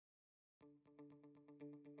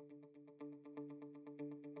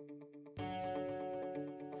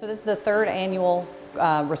So this is the third annual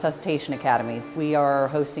Resuscitation Academy. We are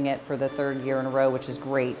hosting it for the third year in a row, which is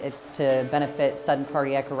great. It's to benefit sudden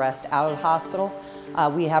cardiac arrest out of the hospital.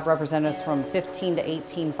 We have representatives from 15 to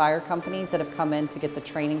 18 fire companies that have come in to get the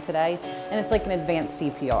training today, and it's like an advanced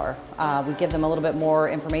CPR. We give them a little bit more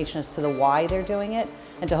information as to the why they're doing it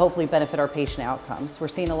and to hopefully benefit our patient outcomes. We're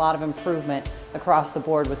seeing a lot of improvement across the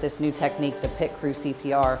board with this new technique, the pit crew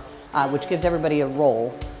CPR, which gives everybody a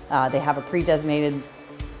role. They have a pre-designated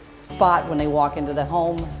spot when they walk into the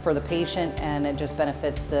home for the patient, and it just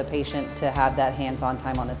benefits the patient to have that hands-on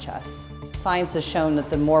time on the chest. Science has shown that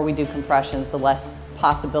the more we do compressions, the less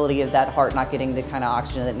possibility of that heart not getting the kind of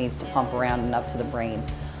oxygen that it needs to pump around and up to the brain.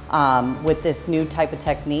 With this new type of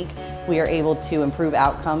technique, we are able to improve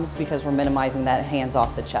outcomes because we're minimizing that hands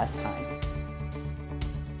off the chest time.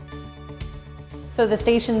 So the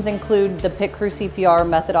stations include the pit crew CPR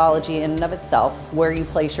methodology in and of itself, where you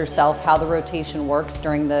place yourself, how the rotation works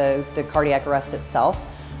during the cardiac arrest itself.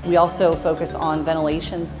 We also focus on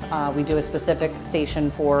ventilations. We do a specific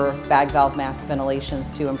station for bag valve mask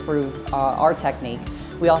ventilations to improve our technique.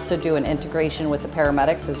 We also do an integration with the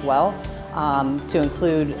paramedics as well, to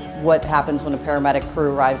include what happens when a paramedic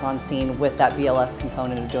crew arrives on scene with that BLS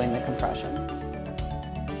component of doing the compression.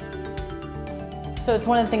 So it's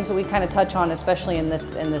one of the things that we kind of touch on, especially in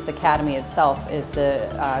this academy itself, is the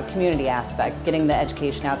community aspect, getting the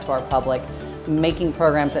education out to our public, making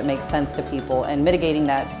programs that make sense to people, and mitigating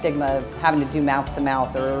that stigma of having to do mouth to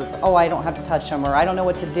mouth, or, oh, I don't have to touch them, or I don't know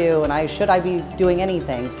what to do, and should I be doing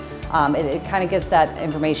anything? It kind of gets that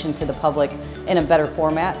information to the public in a better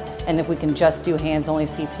format, and if we can just do hands-only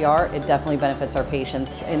CPR, it definitely benefits our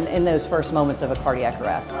patients in those first moments of a cardiac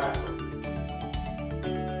arrest.